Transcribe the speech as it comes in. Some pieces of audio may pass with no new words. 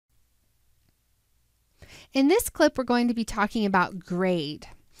In this clip, we're going to be talking about grade.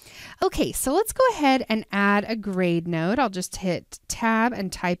 Okay, so let's go ahead and add a grade node. I'll just hit tab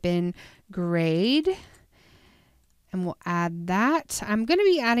and type in grade, and we'll add that. I'm going to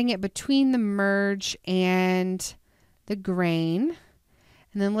be adding it between the merge and the grain.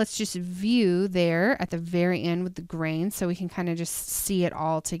 And then let's just view there at the very end with the grain so we can kind of just see it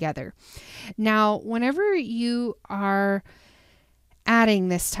all together. Now, whenever you are adding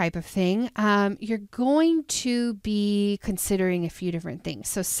this type of thing, you're going to be considering a few different things.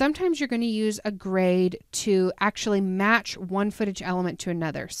 So sometimes you're going to use a grade to actually match one footage element to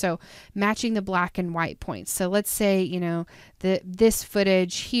another. So matching the black and white points. So let's say, you know, this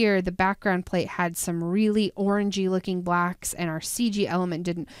footage here, the background plate had some really orangey looking blacks and our CG element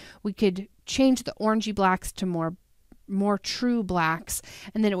didn't. We could change the orangey blacks to more true blacks,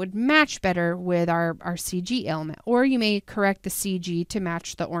 and then it would match better with our CG element. Or you may correct the CG to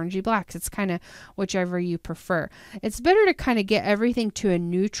match the orangey blacks. It's kind of whichever you prefer. It's better to kind of get everything to a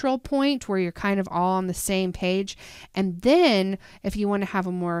neutral point where you're kind of all on the same page. And then if you want to have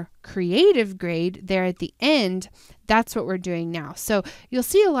a more creative grade there at the end, that's what we're doing now. So you'll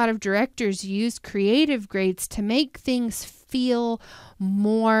see a lot of directors use creative grades to make things feel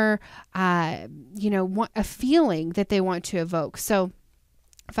more, you know, a feeling that they want to evoke. So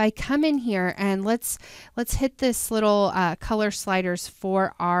if I come in here and let's hit this little color sliders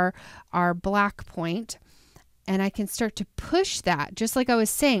for our black point. And I can start to push that, just like I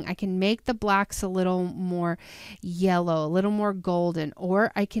was saying. I can make the blacks a little more yellow, a little more golden,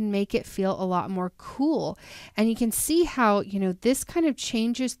 or I can make it feel a lot more cool. And you can see how, you know, this kind of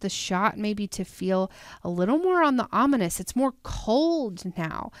changes the shot maybe to feel a little more on the ominous. It's more cold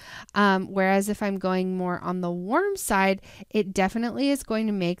now. Whereas if I'm going more on the warm side, it definitely is going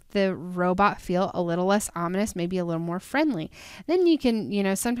to make the robot feel a little less ominous, maybe a little more friendly. Then you can, you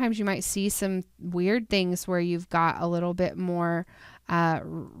know, sometimes you might see some weird things where you've got a little bit more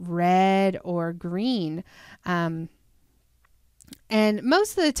red or green. And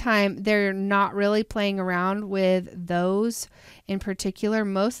most of the time, they're not really playing around with those in particular.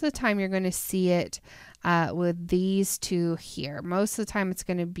 Most of the time, you're going to see it with these two here. Most of the time, it's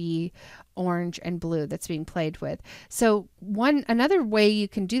going to be orange and blue that's being played with. So another way you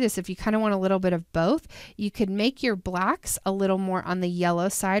can do this, if you kind of want a little bit of both, you could make your blacks a little more on the yellow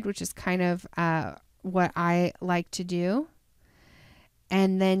side, which is kind of what I like to do.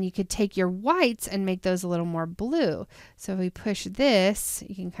 And then you could take your whites and make those a little more blue. So if we push this,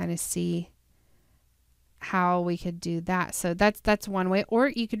 you can kind of see how we could do that. So that's one way. Or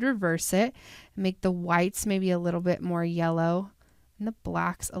you could reverse it and make the whites maybe a little bit more yellow and the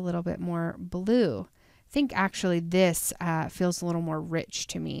blacks a little bit more blue. I think actually this feels a little more rich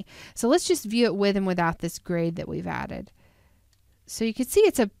to me. So let's just view it with and without this grade that we've added. So you can see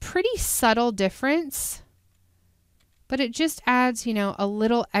it's a pretty subtle difference, but it just adds, you know, a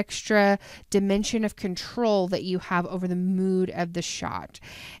little extra dimension of control that you have over the mood of the shot.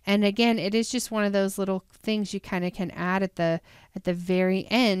 And again, it is just one of those little things you kind of can add at the very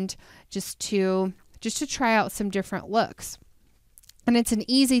end just to try out some different looks. And it's an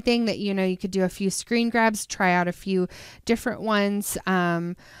easy thing that, you know, you could do a few screen grabs, try out a few different ones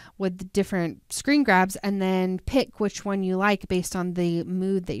with different screen grabs, and then pick which one you like based on the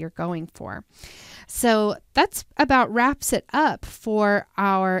mood that you're going for. So that's about wraps it up for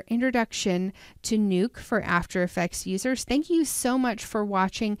our introduction to Nuke for After Effects users. Thank you so much for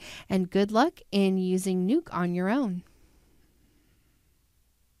watching, and good luck in using Nuke on your own.